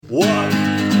What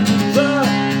the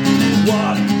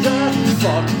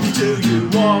fuck do you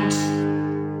want?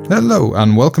 Hello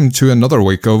and welcome to another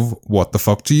week of What the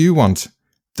Fuck Do You Want?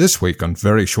 This week on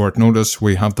very short notice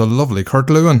we have the lovely Kurt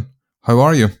Lewin. How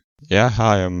are you? Yeah,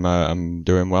 hi, I'm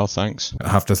doing well, thanks. I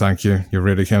have to thank you. You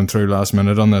really came through last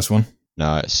minute on this one.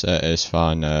 No, it's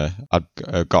fine.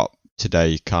 I've got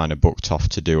today kind of booked off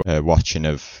to do a watching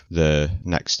of the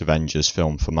next Avengers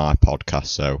film for my podcast,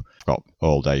 so I've got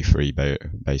all day free,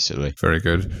 basically. Very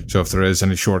good. So if there is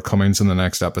any shortcomings in the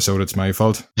next episode, it's my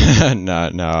fault.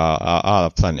 No, I'll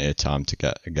have plenty of time to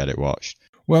get it watched.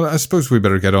 Well, I suppose we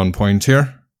better get on point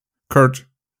here. Kurt,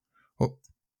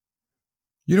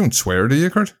 you don't swear, do you,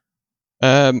 Kurt?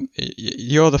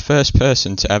 You're the first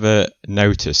person to ever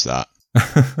notice that.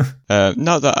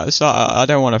 I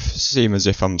don't want to seem as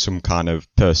if I'm some kind of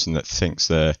person that thinks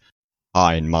they're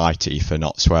high and mighty for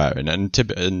not swearing. And to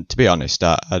be honest,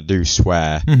 I do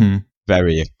swear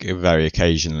very, very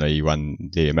occasionally when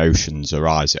the emotions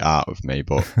arise it out of me.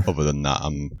 But other than that,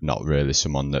 I'm not really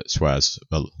someone that swears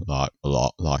a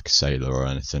lot like a sailor or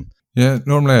anything. Yeah,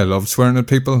 normally I love swearing at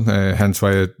people, hence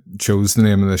why I chose the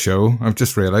name of the show. I've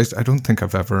just realised I don't think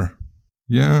I've ever...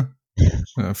 Yeah.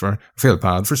 I feel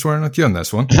bad for swearing at you on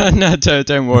this one. No,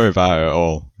 don't worry about it at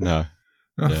all. No.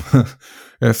 Yeah.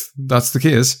 If that's the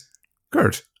case,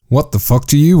 Kurt, what the fuck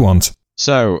do you want?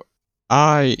 So,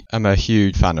 I am a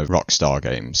huge fan of Rockstar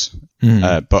games.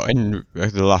 But in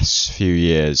the last few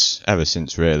years, ever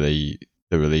since really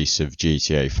the release of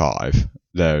GTA 5,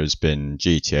 there has been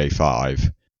GTA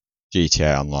 5,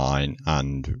 GTA Online,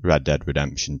 and Red Dead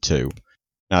Redemption 2.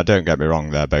 Now, don't get me wrong;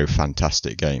 they're both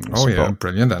fantastic games. Oh yeah,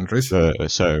 brilliant entries.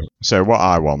 So what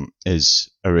I want is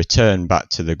a return back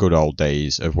to the good old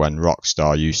days of when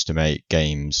Rockstar used to make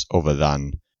games other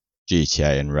than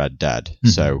GTA and Red Dead.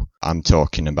 So I'm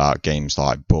talking about games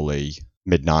like Bully,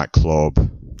 Midnight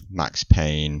Club, Max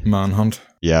Payne, Manhunt.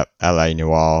 Yeah, LA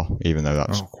Noire, even though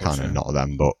that's kind of not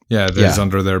them, but... Yeah, it is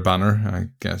under their banner. I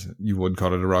guess you would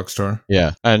call it a Rockstar.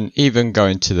 Yeah, and even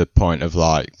going to the point of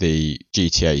like the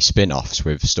GTA spin-offs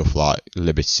with stuff like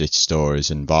Liberty City Stories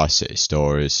and Vice City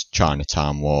Stories,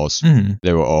 Chinatown Wars,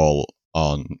 they were all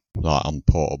on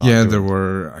portable. Yeah, there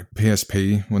were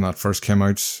PSP when that first came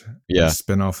out. Yeah,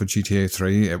 spin-off of GTA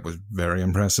 3. It was very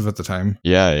impressive at the time.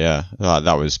 Yeah.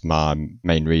 That was my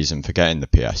main reason for getting the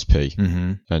PSP.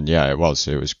 And yeah, it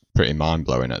was pretty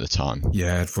mind-blowing at the time.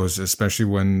 Yeah, it was, especially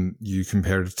when you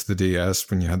compared it to the DS,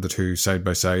 when you had the two side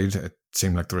by side. It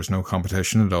seemed like there was no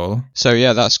competition at all. So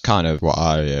yeah, that's kind of what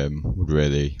I would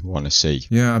really want to see.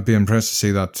 Yeah, I'd be impressed to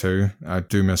see that too. I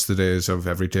do miss the days of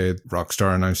every day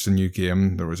Rockstar announced a new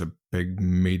game, there was a big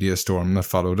media storm that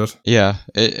followed it. Yeah,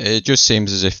 it just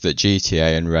seems as if that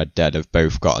GTA and Red Dead have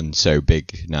both gotten so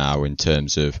big now in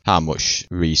terms of how much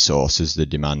resources they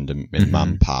demand in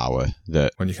manpower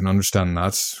that... When you can understand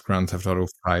that, Grand Theft Auto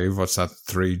 5, what's that,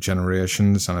 3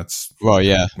 generations, and it's... Well,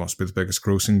 yeah. Must be the biggest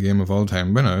grossing game of all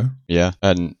time by now. Yeah,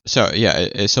 and so, yeah,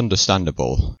 it's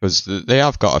understandable, because they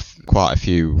have got quite a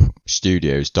few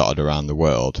studios dotted around the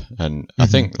world, and I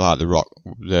think like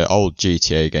the old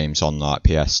GTA games on like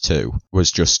PS2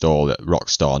 was just all at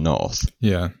Rockstar North.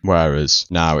 Yeah. Whereas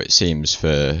now it seems for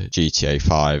GTA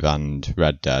 5 and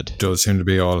Red Dead, does seem to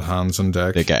be all hands on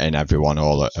deck. They're getting everyone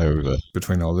all over.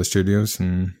 Between all the studios.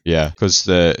 Yeah, because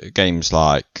the games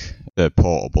like the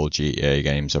portable GTA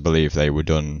games, I believe they were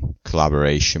done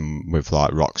collaboration with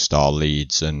like Rockstar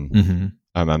Leeds, and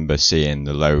I remember seeing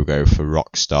the logo for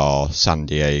Rockstar San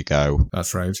Diego.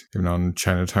 That's right. Even on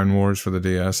Chinatown Wars for the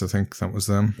DS, I think that was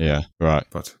them. Yeah, right.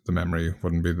 But the memory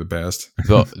wouldn't be the best.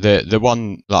 But the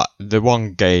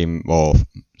one game or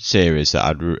series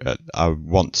that I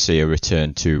want to see a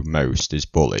return to most is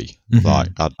Bully. Like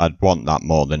I'd want that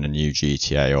more than a new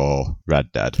GTA or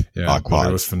Red Dead. Yeah,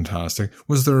 Bully was fantastic.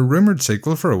 Was there a rumoured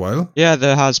sequel for a while? Yeah,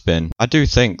 there has been. I do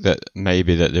think that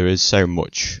maybe that there is so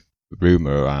much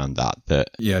rumour around that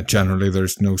yeah, generally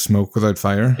there's no smoke without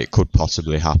fire. It could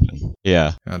possibly happen.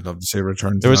 Yeah, I'd love to see a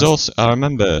return to there was also I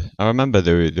remember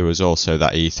there was also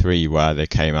that E3 where they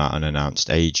came out and announced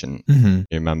Agent. You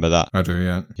remember that? I do,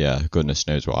 yeah. Yeah, goodness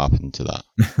knows what happened to that.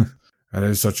 It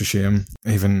is such a shame.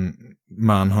 Even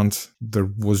Manhunt, there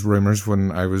was rumours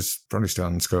when I was probably still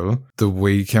in school. The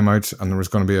Wii came out and there was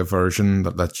going to be a version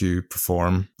that let you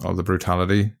perform all the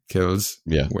brutality kills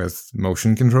with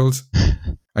motion controls.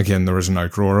 Again, there was an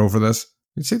outroar over this.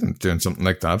 You'd see them doing something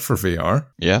like that for VR.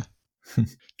 Yeah.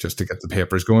 Just to get the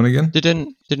papers going again.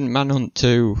 Didn't Manhunt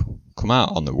 2 come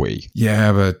out on the Wii?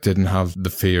 Yeah, but it didn't have the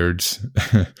feared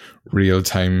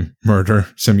real-time murder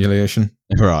simulation.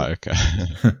 Right, okay.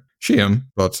 Shame,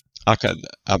 but... Okay,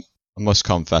 I'm must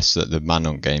confess that the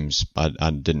Manhunt games,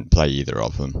 I didn't play either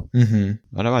of them.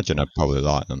 Mm-hmm. I'd imagine I'd probably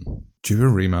like them. Due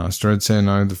a remaster, I'd say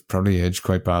now they've probably aged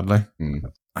quite badly.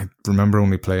 I remember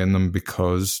only playing them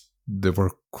because they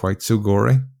were quite so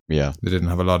gory. Yeah. They didn't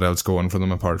have a lot else going for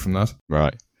them apart from that.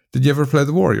 Right. Did you ever play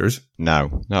The Warriors?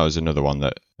 No. That was another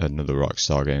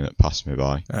Rockstar game that passed me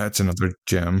by. It's another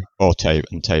gem. Or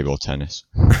table tennis.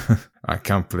 I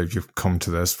can't believe you've come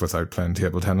to this without playing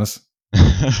table tennis.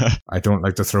 I don't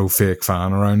like to throw fake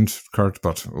fan around, Kurt,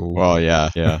 but... Oh. Well, yeah.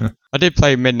 I did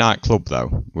play Midnight Club,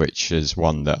 though, which is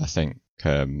one that I think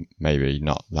maybe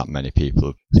not that many people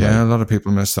have played. Yeah, a lot of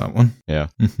people miss that one. Yeah.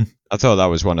 I thought that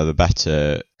was one of the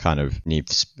better kind of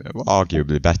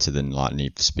arguably better than like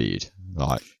Need for Speed,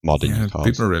 like modern cars.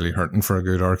 People are really hurting for a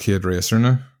good arcade racer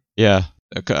now. Yeah.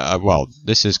 Well,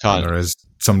 this is kind of... There is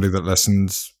somebody that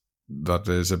listens that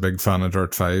is a big fan of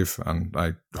Dirt 5, and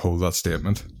I hold that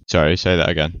statement. Sorry, say that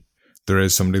again. There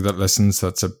is somebody that listens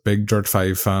that's a big Dirt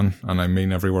 5 fan, and I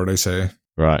mean every word I say.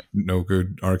 Right. No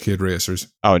good arcade racers.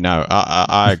 Oh, no,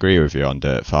 I agree with you on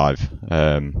Dirt 5.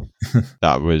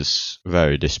 That was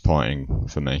very disappointing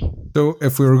for me. So,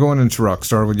 if we were going into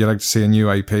Rockstar, would you like to see a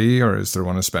new IP, or is there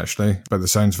one especially? By the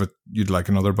sounds of it, you'd like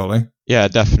another Bully? Yeah,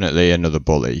 definitely another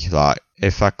Bully. Like,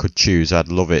 if I could choose, I'd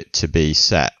love it to be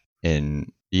set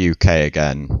in UK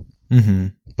again,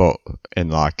 but in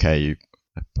like a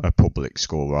public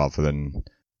school rather than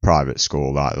private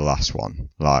school like the last one.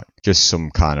 Like just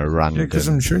some kind of random... Yeah, because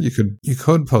I'm sure you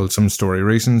could pull some story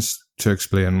reasons to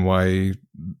explain why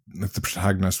the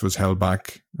protagonist was held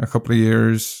back a couple of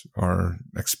years or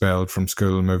expelled from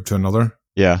school and moved to another.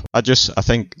 Yeah, I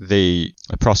think the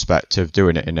prospect of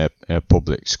doing it in a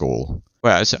public school...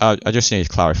 Well, I just need to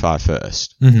clarify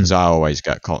first, because I always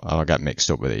get mixed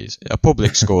up with these. A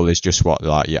public school is just what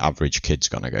like your average kid's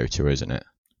going to go to, isn't it?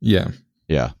 Yeah.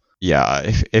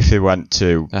 If they went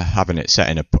to having it set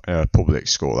in a public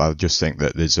school, I just think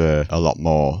that there's a lot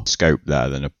more scope there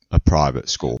than a private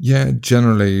school. Yeah,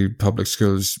 generally public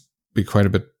schools be quite a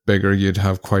bit bigger. You'd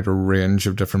have quite a range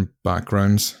of different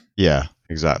backgrounds. Yeah.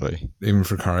 Exactly. Even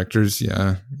for characters,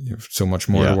 yeah, you have so much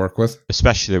more to work with.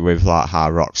 Especially with like how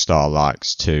Rockstar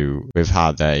likes to, with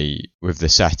the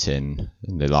setting,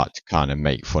 and they like to kind of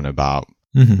make fun about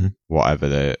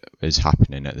whatever is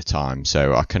happening at the time.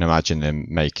 So I can imagine them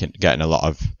getting a lot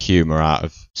of humour out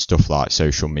of stuff like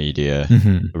social media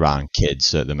around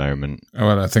kids at the moment.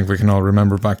 Well, I think we can all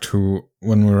remember back to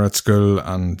when we were at school,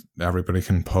 and everybody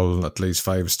can pull at least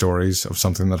 5 stories of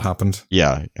something that happened.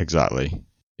 Yeah, exactly.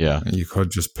 Yeah, you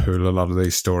could just pull a lot of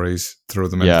these stories, throw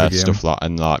them into the game. Yeah, stuff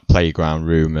like playground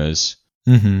rumours,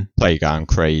 playground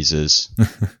crazes.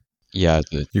 Yeah,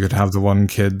 you could have the one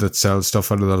kid that sells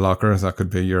stuff out of the locker. That could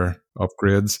be your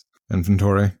upgrades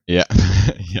inventory. Yeah,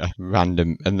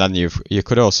 random. And then you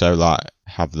could also like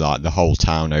have like the whole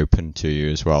town open to you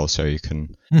as well, so you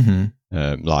can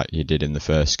like you did in the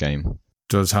first game.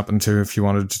 Does happen to if you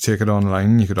wanted to take it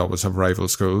online, you could always have rival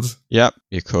schools. Yep,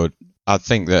 you could. I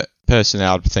think that personally,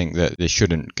 I'd think that they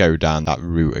shouldn't go down that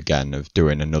route again of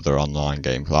doing another online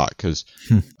game, like, because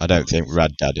I don't think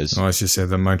Red Dead is. Well, as you say,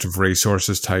 the amount of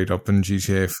resources tied up in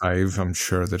GTA 5, I'm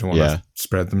sure they don't want to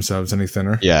spread themselves any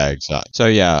thinner. Yeah, exactly. So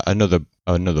yeah, another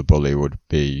Bully would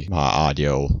be my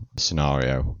ideal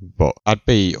scenario, but I'd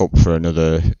be up for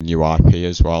another new IP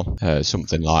as well,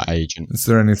 something like Agent. Is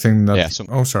there anything that? Yeah.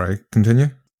 Oh, sorry. Continue.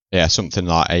 Yeah, something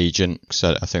like Agent.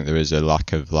 So I think there is a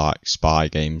lack of like spy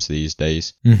games these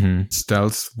days.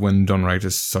 Stealth, when done right,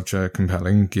 is such a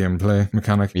compelling gameplay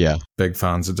mechanic. Yeah. Big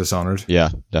fans of Dishonored. Yeah,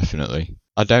 definitely.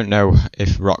 I don't know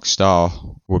if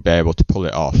Rockstar would be able to pull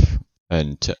it off.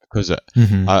 And because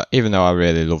even though I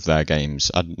really love their games,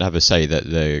 I'd never say that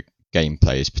the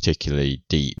gameplay is particularly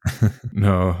deep.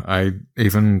 No, I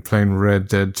even playing Red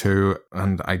Dead 2,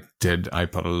 and I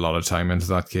put a lot of time into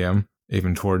that game.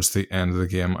 Even towards the end of the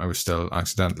game, I was still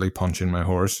accidentally punching my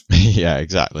horse. Yeah,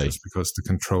 exactly. Just because the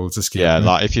controls escaped me.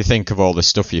 Like if you think of all the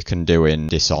stuff you can do in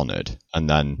Dishonored, and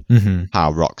then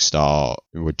how Rockstar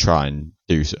would try and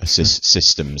do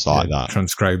systems like that.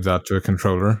 Transcribe that to a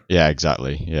controller. Yeah,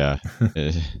 exactly. Yeah.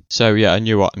 So yeah,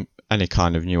 any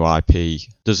kind of new IP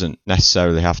doesn't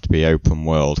necessarily have to be open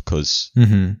world, because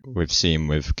we've seen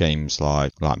with games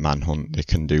like Manhunt, they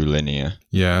can do linear.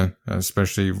 Yeah,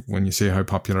 especially when you see how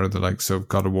popular the likes of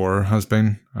God of War has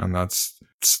been, and that's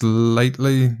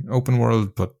slightly open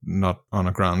world, but not on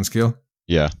a grand scale.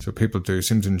 Yeah. So people do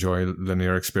seem to enjoy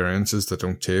linear experiences that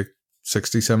don't take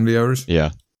 60, 70 hours.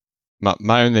 Yeah.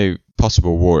 My only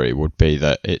possible worry would be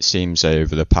that it seems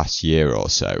over the past year or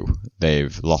so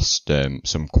they've lost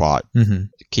some quite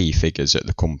key figures at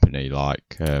the company.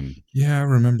 Like yeah, I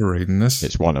remember reading this.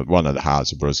 It's one of the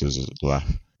Hauser brothers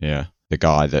left. Yeah. The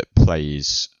guy that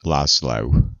plays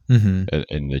Laszlo in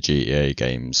the GTA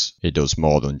games, he does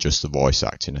more than just the voice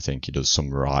acting. I think he does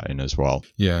some writing as well.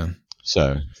 Yeah.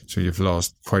 So you've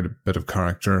lost quite a bit of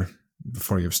character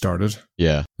before you've started.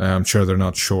 Yeah. I'm sure they're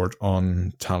not short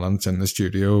on talent in the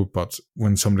studio, but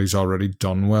when somebody's already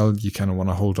done well, you kind of want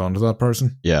to hold on to that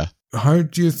person. Yeah. How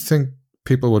do you think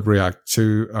people would react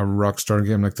to a Rockstar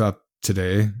game like that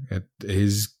today? It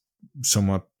is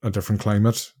somewhat a different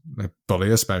climate. Like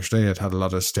Bully especially, it had a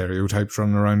lot of stereotypes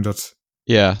running around it.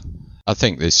 Yeah. I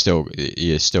think you're still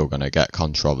going to get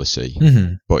controversy,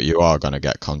 but you are going to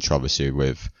get controversy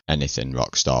with anything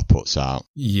Rockstar puts out.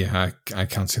 Yeah, I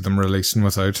can't see them releasing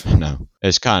without. No.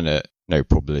 It's kind of no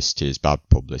publicity is bad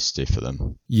publicity for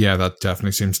them. Yeah, that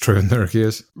definitely seems true in their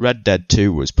case. Red Dead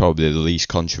 2 was probably the least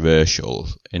controversial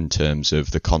in terms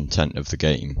of the content of the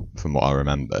game, from what I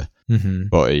remember.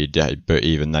 But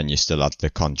even then, you still had the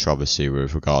controversy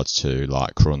with regards to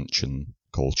like crunch and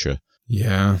culture.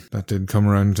 Yeah, that did come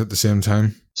around at the same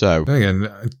time. So then again,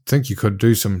 I think you could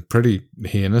do some pretty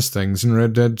heinous things in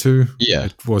Red Dead 2. Yeah,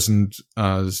 it wasn't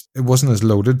as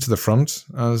loaded to the front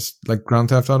as like Grand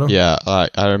Theft Auto. Yeah,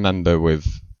 I remember with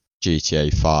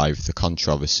GTA 5, the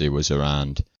controversy was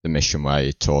around the mission where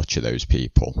you torture those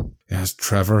people. Yes,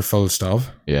 Trevor, full stop.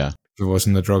 Yeah. It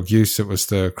wasn't the drug use, it was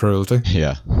the cruelty.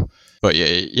 Yeah. But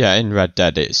yeah, in Red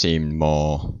Dead it seemed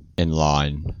more in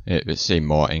line. It seemed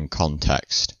more in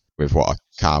context with what a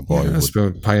cowboy would. I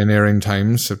suppose pioneering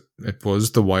times, it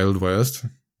was the Wild West.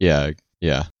 Yeah,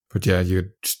 yeah. But yeah,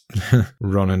 you'd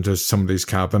run into somebody's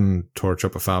cabin, torch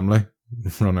up a family,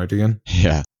 run out again.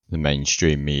 Yeah. The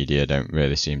mainstream media don't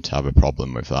really seem to have a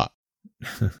problem with that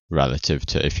relative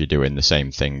to if you're doing the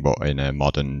same thing but in a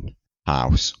modern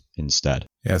house instead.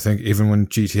 Yeah, I think even when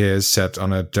GTA is set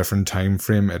on a different time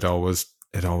frame, it always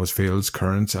feels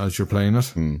current as you're playing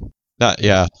it.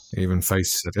 Yeah. Even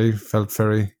Vice City felt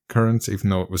very current, even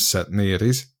though it was set in the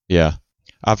 80s. Yeah.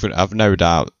 I've no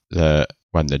doubt that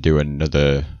when they do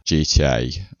another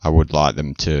GTA, I would like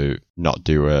them to not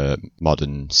do a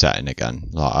modern setting again.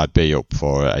 Like, I'd be up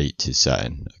for an 80s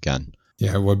setting again.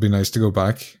 Yeah, it would be nice to go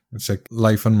back. It's like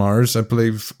Life on Mars, I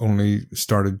believe, only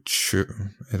started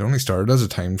as a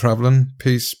time traveling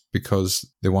piece because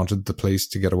they wanted the police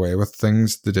to get away with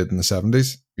things they did in the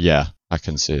 70s. Yeah, I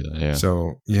can see that, yeah.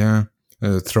 So, yeah,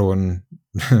 throwing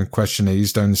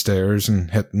questionnaires downstairs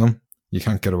and hitting them. You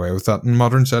can't get away with that in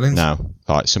modern settings. No,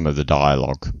 like some of the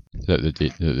dialogue that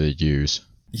they use.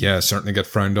 Yeah, certainly get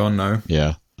frowned on now.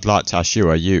 Yeah. I'd like to ask you,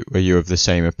 are you of the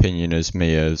same opinion as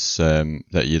me as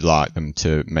that you'd like them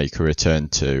to make a return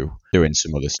to doing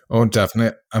some other stuff? Oh,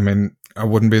 definitely. I mean, I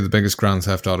wouldn't be the biggest Grand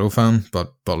Theft Auto fan,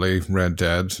 but Bully, Red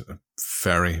Dead,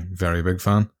 very, very big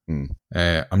fan.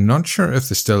 I'm not sure if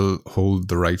they still hold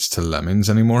the rights to Lemmings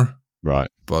anymore. Right.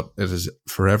 But it has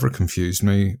forever confused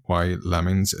me why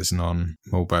Lemmings isn't on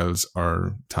mobiles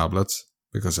or tablets.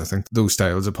 Because I think those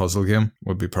styles of puzzle game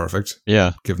would be perfect.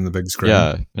 Yeah. Given the big screen.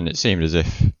 Yeah, and it seemed as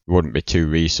if it wouldn't be too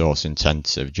resource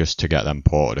intensive just to get them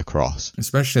ported across.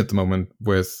 Especially at the moment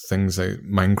with things like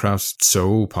Minecraft's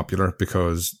so popular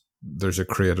because there's a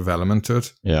creative element to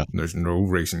it. Yeah. There's no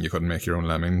reason you couldn't make your own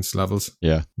Lemmings levels.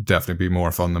 Yeah. Definitely be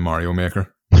more fun than Mario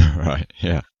Maker. Right,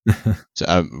 yeah.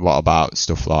 So what about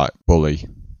stuff like Bully?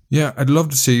 Yeah, I'd love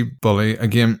to see Bully.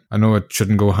 Again, I know it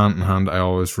shouldn't go hand in hand. I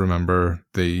always remember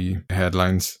the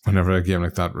headlines whenever a game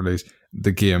like that released.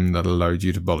 The game that allowed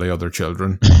you to bully other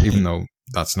children, even though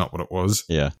that's not what it was.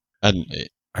 Yeah. And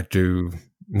I do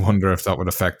wonder if that would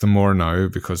affect them more now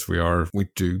because we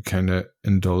do kind of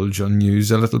indulge on news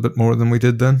a little bit more than we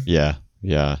did then. Yeah,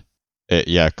 yeah.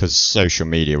 Because social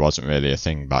media wasn't really a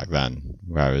thing back then,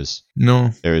 whereas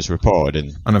no, it was reported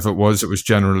in. And if it was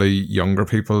generally younger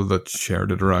people that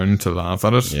shared it around to laugh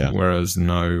at it, whereas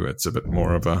now it's a bit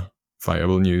more of a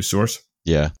viable news source.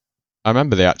 Yeah. I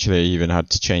remember they actually even had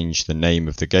to change the name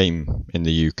of the game in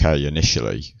the UK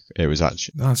initially. It was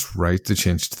actually... That's right, they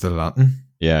changed to the Latin.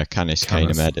 Yeah, Canis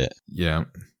Canem Edit. Yeah.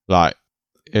 Like,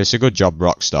 it's a good job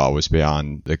Rockstar was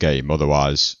behind the game.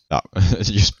 Otherwise, that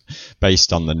just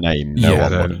based on the name,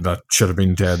 that should have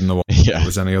been dead in the water. If it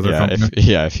was any other company.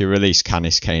 If you release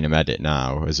Canis Canem Edit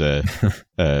now as a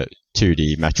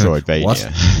 2D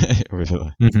Metroidvania,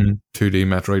 2D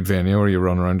Metroidvania, where you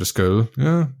run around to school,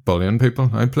 bullying people,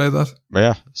 I'd play that.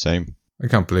 Yeah, same. I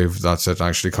can't believe that's it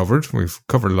actually covered. We've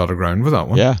covered a lot of ground with that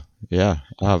one. Yeah.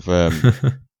 I've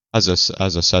as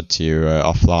I said to you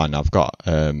offline, I've got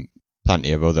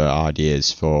plenty of other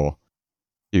ideas for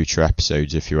future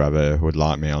episodes if you ever would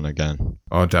like me on again.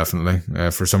 Oh,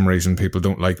 definitely. For some reason, people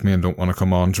don't like me and don't want to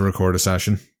come on to record a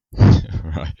session.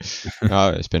 Right. No,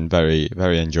 it's been very,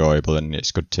 very enjoyable, and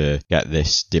it's good to get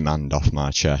this demand off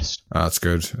my chest. That's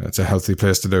good. It's a healthy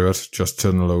place to do it, just to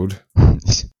unload.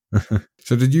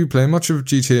 So did you play much of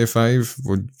GTA 5?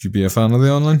 Would you be a fan of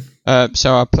the online?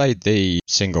 So I played the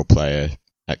single player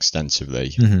extensively.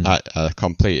 Mm-hmm. I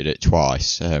completed it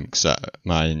twice because I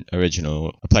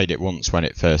played it once when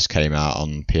it first came out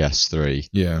on PS3.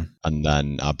 Yeah. And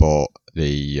then I bought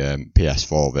the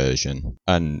PS4 version,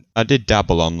 and I did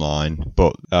dabble online,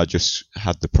 but I just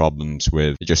had the problems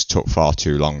with it. Just took far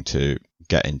too long to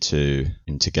get into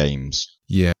games.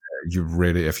 Yeah,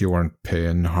 if you weren't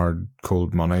paying hard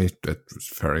cold money, it was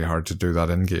very hard to do that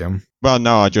in game. Well,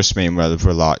 no, I just mean whether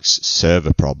for like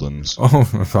server problems. Oh,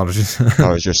 apologies. I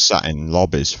was just sat in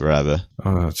lobbies forever.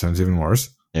 Oh, that sounds even worse.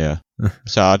 Yeah.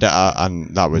 So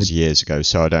and that was years ago,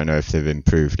 so I don't know if they've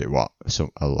improved it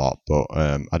a lot, but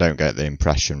I don't get the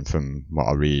impression from what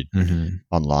I read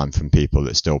online from people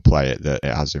that still play it that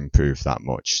it has improved that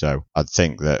much. So I'd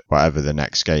think that whatever the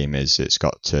next game is, it's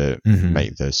got to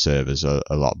make the servers a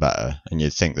lot better, and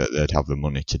you'd think that they'd have the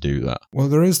money to do that. Well,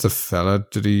 there is the fella.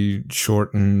 Did he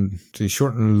shorten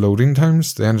loading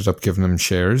times? They ended up giving him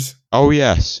shares. Oh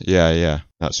yes, yeah,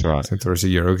 that's right. I think there was a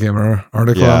Eurogamer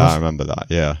article. Yeah, on it. I remember that.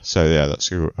 Yeah, so yeah, that's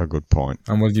a good point.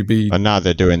 And will you be? And now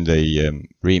they're doing the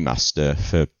remaster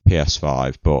for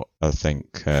PS5, but I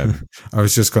think I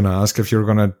was just going to ask if you were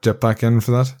going to dip back in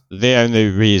for that. The only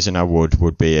reason I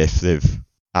would be if they've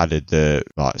added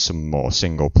some more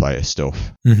single player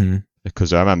stuff. Mm-hmm.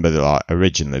 Because I remember that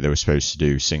originally they were supposed to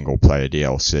do single player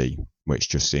DLC, which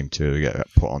just seemed to get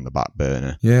put on the back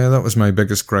burner. Yeah, that was my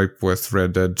biggest gripe with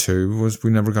Red Dead 2, was we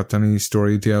never got any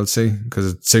story DLC,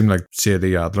 because it seemed like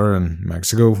C.D. Adler in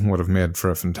Mexico would have made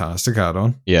for a fantastic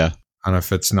add-on. Yeah. And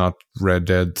if it's not Red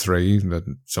Dead 3,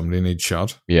 then somebody needs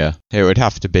shot. Yeah. It would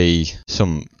have to be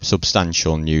some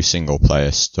substantial new single player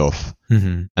stuff.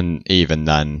 Mm-hmm. And even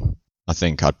then, I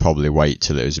think I'd probably wait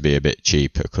till it was be a bit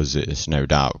cheaper, because it's no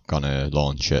doubt going to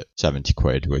launch at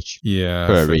 £70, which for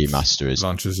a remaster is...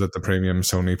 launches at the premium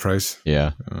Sony price.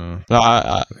 Yeah.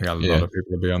 I think a lot of people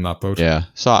will be on that boat. Yeah.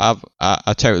 So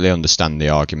I totally understand the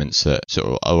arguments that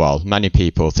many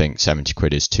people think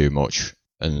 £70 is too much,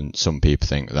 and some people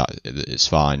think that it's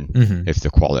fine if the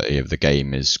quality of the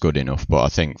game is good enough. But I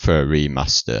think for a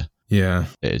remaster, yeah,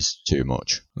 it is too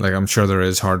much. Like, I'm sure there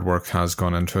is hard work has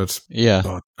gone into it. Yeah.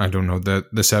 But I don't know, the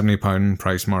 £70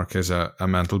 price mark is a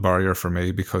mental barrier for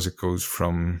me, because it goes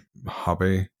from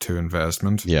hobby to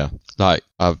investment. Yeah. Like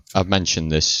I've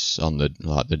mentioned this on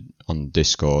on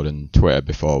Discord and Twitter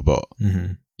before, but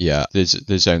yeah,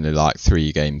 there's only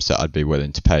 3 games that I'd be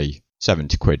willing to pay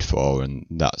 £70 for, and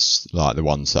that's the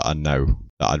ones that I know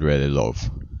that I'd really love.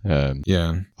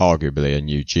 Arguably a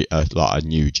new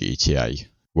GTA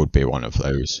would be one of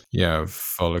those. Yeah,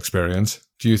 full experience.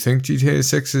 Do you think GTA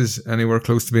 6 is anywhere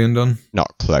close to being done?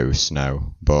 Not close,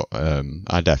 no, but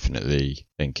I definitely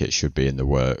think it should be in the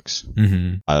works.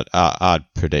 I'd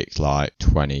predict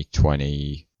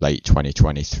 2020, late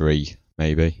 2023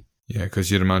 maybe. Yeah,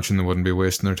 because you'd imagine they wouldn't be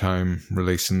wasting their time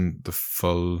releasing the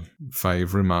full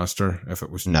 5 remaster if it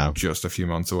was just a few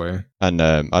months away. And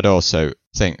I'd also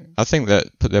think that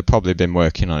they've probably been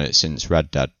working on it since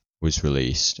Red Dead was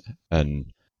released, and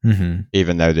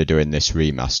even though they're doing this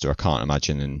remaster, I can't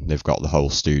imagine they've got the whole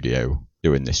studio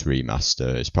doing this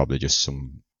remaster. It's probably just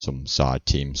some side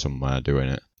team somewhere doing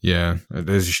it. Yeah, it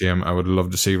is a shame. I would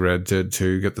love to see Red Dead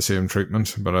 2 get the same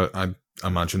treatment, but I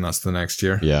imagine that's the next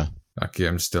year. Yeah. That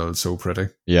game's still so pretty.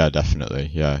 Yeah, definitely.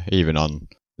 Yeah, even on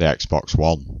the Xbox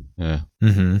One. Yeah.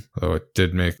 Although it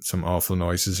did make some awful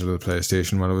noises of the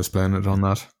PlayStation when I was playing it on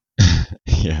that.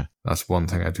 Yeah. That's one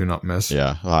thing I do not miss.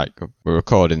 Yeah, we're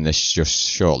recording this just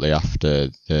shortly after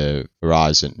the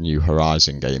new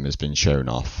Horizon game has been shown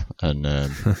off, and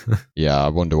yeah, I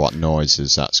wonder what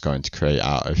noises that's going to create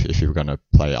out if you're going to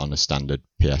play it on a standard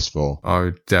PS4. I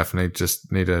would definitely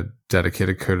just need a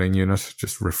dedicated cooling unit,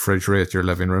 just refrigerate your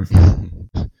living room.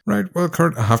 Right, well,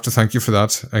 Kurt, I have to thank you for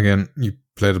that. Again, you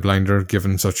played a blinder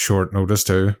given such short notice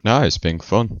too. No, it's been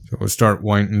fun. So we'll start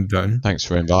winding down. Thanks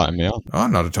for inviting me on. Oh,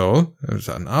 not at all. It was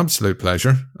an absolute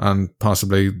pleasure, and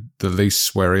possibly the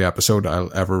least sweary episode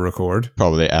I'll ever record.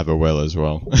 Probably ever will as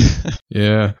well.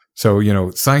 Yeah. So,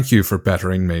 thank you for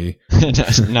bettering me.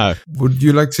 No. Would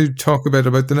you like to talk a bit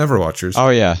about the Neverwatchers? Oh,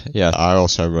 yeah. Yeah. I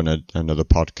also run another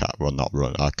podcast. Well, not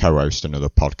run. I co-host another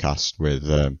podcast with...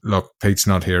 Look, Pete's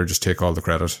not here. Just take all the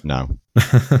credit. No.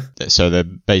 So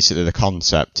basically the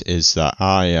concept is that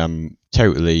I am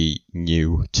totally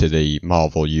new to the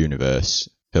Marvel universe.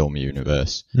 film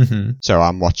universe. Mm-hmm. So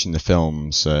I'm watching the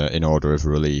films in order of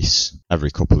release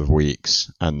every couple of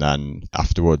weeks, and then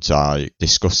afterwards I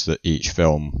discuss each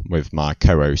film with my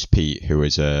co-host Pete, who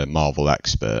is a Marvel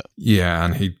expert. Yeah,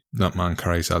 and that man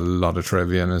carries a lot of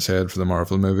trivia in his head for the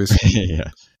Marvel movies.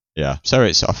 Yeah. So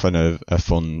it's often a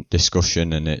fun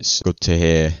discussion, and it's good to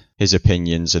hear his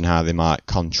opinions and how they might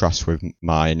contrast with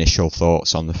my initial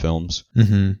thoughts on the films.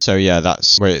 Mm-hmm. So yeah,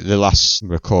 the last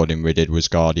recording we did was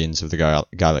Guardians of the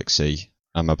Galaxy.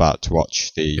 I'm about to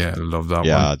watch I love that one.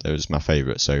 Yeah, that was my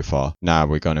favourite so far. Now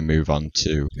we're going to move on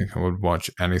to... I think I would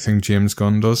watch anything James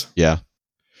Gunn does. Yeah.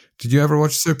 Did you ever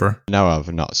watch Super? No,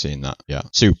 I've not seen that. Yeah.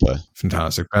 Super.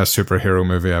 Fantastic. Best superhero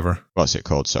movie ever. What's it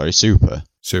called? Sorry, Super.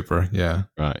 Super, yeah.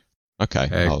 Right.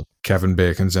 Okay. Kevin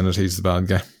Bacon's in it. He's the bad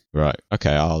guy. Right.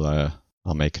 Okay, I'll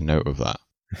make a note of that.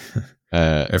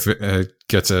 If it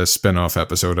gets a spin-off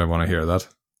episode, I want to hear that.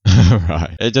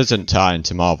 Right. It doesn't tie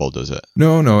into Marvel, does it?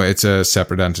 No, it's a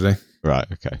separate entity. Right,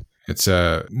 okay. It's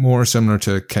more similar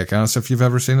to Kick-Ass, if you've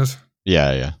ever seen it.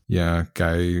 Yeah. Yeah,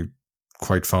 guy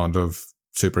quite fond of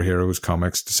superheroes,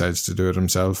 comics, decides to do it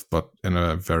himself, but in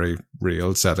a very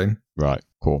real setting. Right,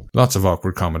 cool. Lots of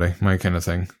awkward comedy, my kind of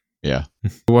thing. Yeah.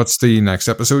 What's the next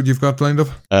episode you've got lined up?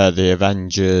 The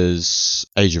Avengers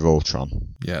Age of Ultron.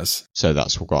 Yes. So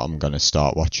that's what I'm going to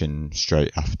start watching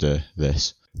straight after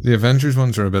this. The Avengers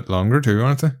ones are a bit longer too,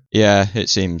 aren't they? Yeah, it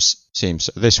seems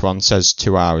this one says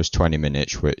 2 hours 20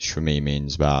 minutes, which for me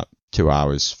means about 2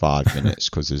 hours 5 minutes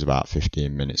because there's about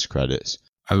 15 minutes credits.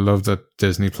 I love that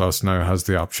Disney Plus now has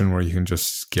the option where you can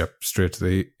just skip straight to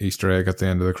the Easter egg at the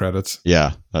end of the credits.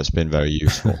 Yeah, that's been very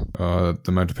useful. The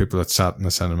amount of people that sat in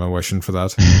the cinema wishing for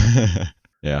that.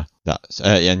 Yeah, that's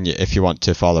and if you want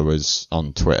to follow us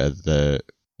on Twitter,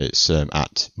 it's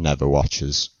at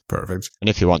NeverWatchers. Perfect. And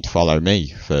if you want to follow me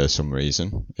for some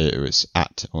reason, it was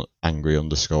at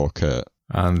angry_Kurt.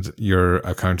 And your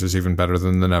account is even better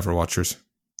than the Never Watchers.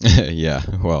 Yeah,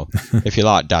 well, if you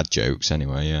like dad jokes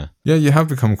anyway, yeah. Yeah, you have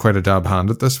become quite a dab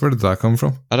hand at this. Where did that come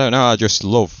from? I don't know, I just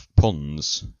love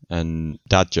puns and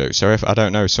dad jokes. So if I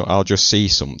don't know, so I'll just see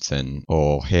something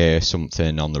or hear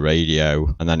something on the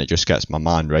radio, and then it just gets my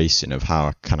mind racing of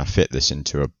how can I fit this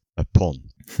into a pun.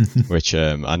 Which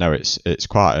I know it's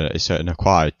an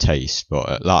acquired taste,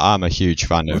 but I'm a huge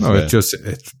fan of. No,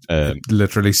 it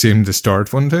literally seemed to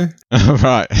start one day.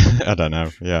 Right, I don't know.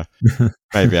 Yeah,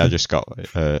 maybe I just got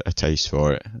a taste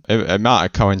for it. It might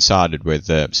have coincided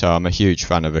with. So I'm a huge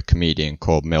fan of a comedian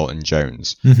called Milton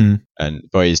Jones,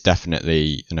 but he's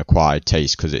definitely an acquired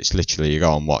taste because it's literally you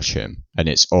go and watch him, and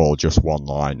it's all just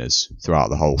one-liners throughout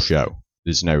the whole show.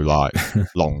 There's no like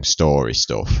long story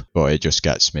stuff, but it just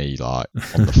gets me like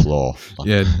on the floor.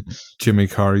 Yeah, Jimmy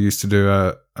Carr used to do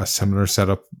a similar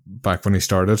setup back when he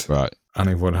started. Right. And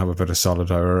he would have a bit of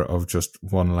solid hour of just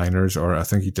one-liners, or I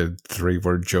think he did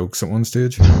 3-word jokes at one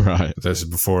stage. Right. This is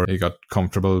before he got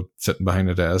comfortable sitting behind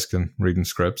a desk and reading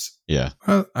scripts. Yeah.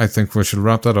 Well, I think we should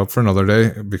wrap that up for another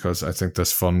day because I think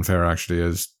this fun fair actually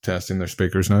is testing their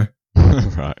speakers now.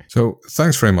 Right. So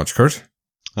thanks very much, Kurt.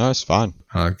 No, it's fine.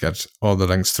 I'll get all the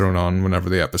links thrown on whenever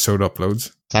the episode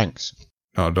uploads. Thanks.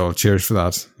 No, cheers for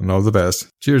that, and all the best.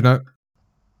 Cheers now.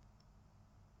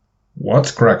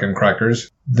 What's cracking,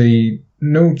 crackers? The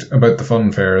note about the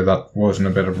fun fair, that wasn't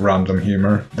a bit of random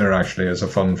humour. There actually is a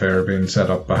fun fair being set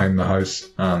up behind the house,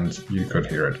 and you could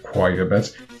hear it quite a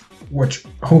bit, which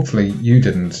hopefully you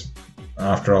didn't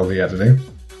after all the editing.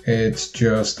 It's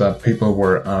just that people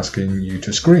were asking you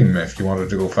to scream if you wanted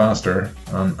to go faster,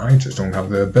 and I just don't have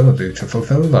the ability to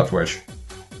fulfill that wish,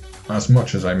 as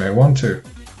much as I may want to.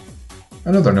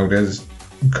 Another note is,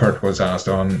 Kurt was asked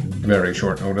on very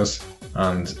short notice,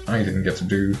 and I didn't get to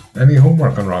do any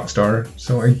homework on Rockstar,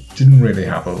 so I didn't really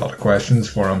have a lot of questions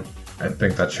for him. I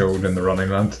think that showed in the running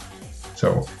length.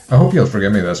 So I hope you'll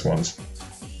forgive me this once.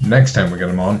 Next time we get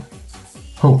him on,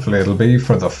 hopefully it'll be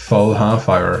for the full half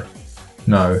hour.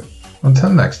 Now,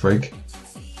 until next week,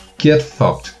 get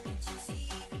fucked.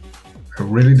 I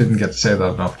really didn't get to say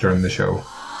that enough during the show.